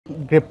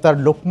গ্রেপ্তার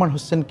লোকমান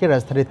হোসেনকে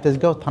রাজধানীর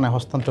তেজগাঁও থানায়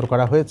হস্তান্তর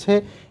করা হয়েছে।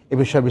 এ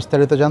বিষয়ে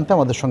বিস্তারিত জানতে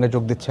আমাদের সঙ্গে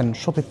যোগ দিচ্ছেন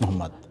শফিক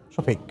মোহাম্মদ।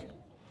 শফিক,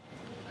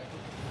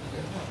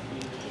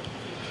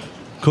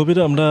 কবির,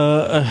 আমরা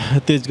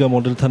তেজগাঁও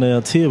মডেল থানায়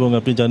আছি এবং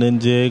আপনি জানেন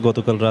যে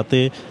গতকাল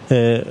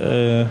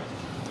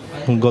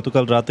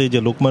রাতে যে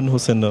লোকমান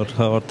হোসেন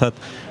অর্থাৎ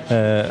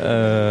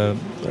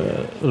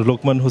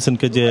লোকমান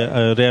হোসেনকে যে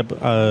র্যাব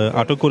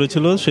আটক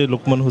করেছিল, সেই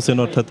লোকমান হোসেন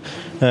অর্থাৎ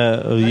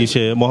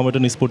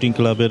মোহামেডান স্পোর্টিং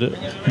ক্লাবের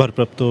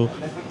ভারপ্রাপ্ত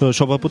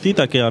সভাপতি,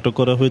 তাকে আটক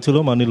করা হয়েছিল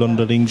মানি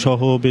লন্ডারিং সহ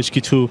বেশ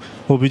কিছু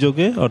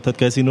অভিযোগে, অর্থাৎ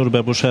ক্যাসিনোর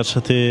ব্যবসার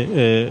সাথে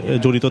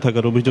জড়িত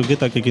থাকার অভিযোগে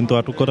তাকে কিন্তু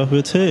আটক করা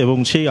হয়েছে। এবং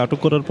সেই আটক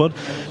করার পর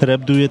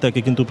র্যাব 2-এ তাকে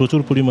কিন্তু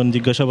প্রচুর পরিমাণ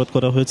জিজ্ঞাসাবাদ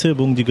করা হয়েছে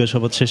এবং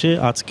জিজ্ঞাসাবাদ শেষে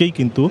আজকেই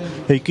কিন্তু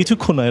এই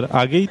কিছুক্ষণের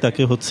আগেই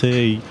তাকে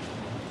এই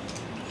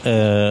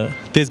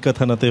তেজগাঁ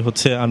থানাতে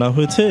আনা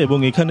হয়েছে এবং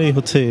এখানেই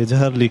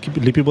এজাহার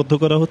লিপিবদ্ধ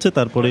করা হচ্ছে।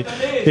 তারপরে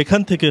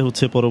এখান থেকে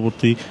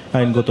পরবর্তী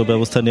আইনগত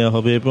ব্যবস্থা নেওয়া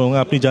হবে। এবং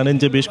আপনি জানেন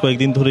যে বেশ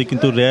কয়েকদিন ধরেই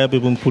কিন্তু র্যাব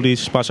এবং পুলিশ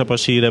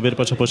র্যাবের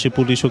পাশাপাশি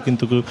পুলিশও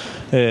কিন্তু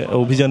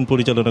অভিযান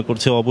পরিচালনা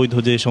করছে অবৈধ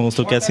যে সমস্ত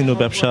ক্যাসিনো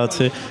ব্যবসা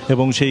আছে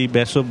এবং সেই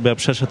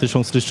ব্যবসার সাথে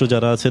সংশ্লিষ্ট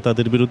যারা আছে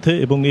তাদের বিরুদ্ধে।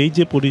 এবং এই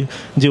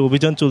যে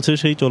অভিযান চলছে,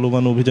 সেই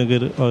চলমান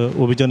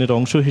অভিযানের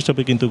অংশ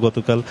হিসাবে কিন্তু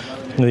গতকাল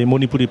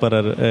মণিপুরি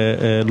পাড়ার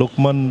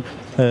লোকমান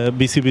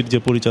বিসিবির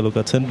যে পরিচালক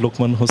আছেন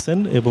লোকমান হোসেন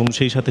এবং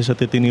সেই সাথে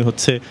সাথে তিনি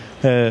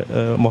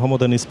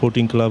মোহাম্মদান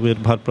স্পোর্টিং ক্লাবের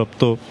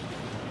ভারপ্রাপ্ত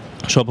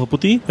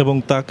সভাপতি এবং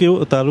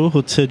তারও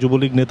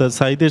যুবলীগ নেতা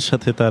সাইদের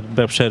সাথে তার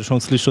ব্যবসায়ের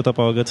সংশ্লিষ্টতা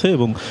পাওয়া গেছে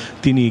এবং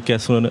তিনি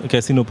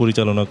ক্যাসিনো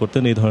পরিচালনা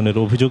করতেন, এই ধরনের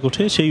অভিযোগ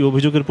ওঠে। সেই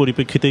অভিযোগের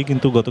পরিপ্রেক্ষিতেই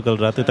কিন্তু গতকাল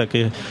রাতে তাকে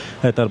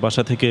তার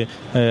বাসা থেকে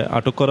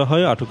আটক করা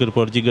হয়। আটকের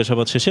পর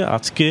জিজ্ঞাসাবাদ শেষে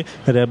আজকে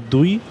র্যাব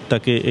 2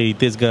 তাকে এই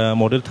তেজগাঁ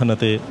মডেল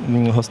থানাতে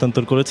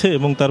হস্তান্তর করেছে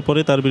এবং তারপরে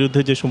তার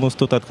বিরুদ্ধে যে সমস্ত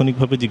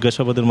তাৎক্ষণিকভাবে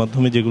জিজ্ঞাসাবাদের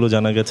মাধ্যমে যেগুলো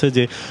জানা গেছে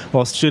যে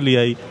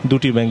অস্ট্রেলিয়ায়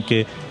 2টি ব্যাংকে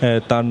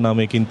তার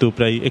নামে কিন্তু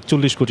প্রায়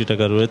 41 কোটি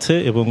টাকা রয়েছে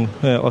এবং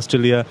অস্ট্রেলিয়া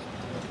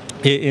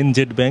ANZ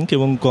ব্যাংক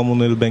এবং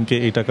কমনওয়েলথ ব্যাংকে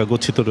এই টাকা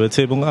গচ্ছিত রয়েছে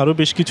এবং আরও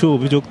বেশ কিছু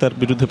অভিযোগ তার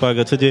বিরুদ্ধে পাওয়া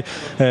গেছে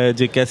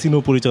যে ক্যাসিনো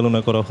পরিচালনা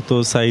করা হতো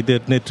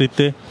সাইদের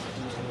নেতৃত্বে।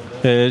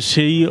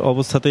 সেই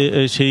অবস্থাতে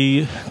সেই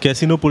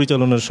ক্যাসিনো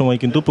পরিচালনার সময়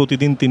কিন্তু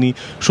প্রতিদিন তিনি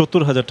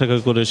 70,000 টাকা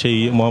করে সেই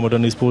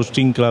মোহামেডান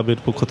স্পোর্টিং ক্লাবের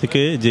পক্ষ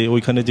থেকে যে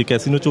ওইখানে যে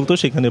ক্যাসিনো চলতো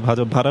সেখানে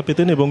ভাড়া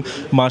পেতেন এবং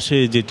মাসে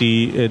যেটি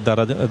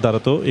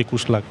দাঁড়াতো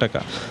 21 লাখ টাকা।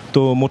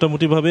 তো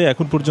মোটামুটিভাবে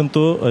এখন পর্যন্ত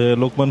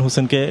লোকমান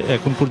হোসেনকে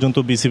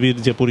বিসিবির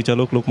যে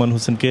পরিচালক লোকমান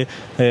হোসেনকে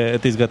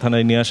তেজগাঁ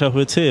থানায় নিয়ে আসা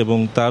হয়েছে এবং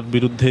তার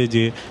বিরুদ্ধে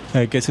যে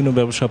ক্যাসিনো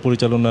ব্যবসা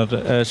পরিচালনার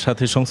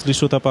সাথে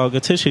সংশ্লিষ্টতা পাওয়া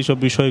গেছে সেই সব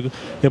বিষয়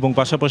এবং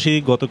পাশাপাশি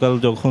গতকাল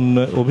যখন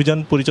অভিযান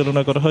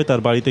পরিচালনা করা হয়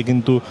তার বাড়িতে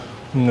কিন্তু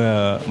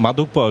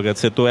মাদক পাওয়া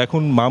গেছে। তো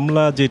এখন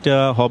মামলা যেটা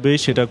হবে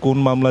সেটা কোন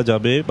মামলা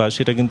যাবে বা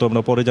সেটা কিন্তু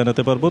আমরা পরে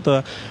জানাতে পারবো। তা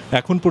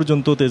এখন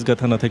পর্যন্ত তেজগাঁ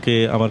থানা থেকে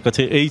আমার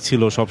কাছে এই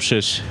ছিল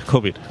সবশেষ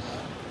খবর।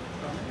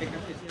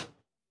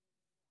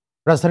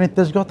 রাজধানীর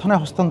তেজগাঁও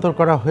থানায় হস্তান্তর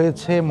করা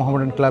হয়েছে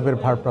মোহামেডান ক্লাবের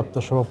ভারপ্রাপ্ত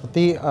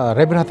সভাপতি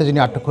র্যাবের হাতে যিনি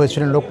আটক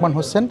হয়েছিলেন লোকমান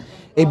হোসেন।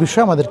 এই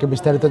বিষয়ে আমাদেরকে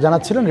বিস্তারিত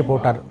জানাচ্ছিলেন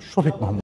রিপোর্টার শফিক মোহাম্মদ।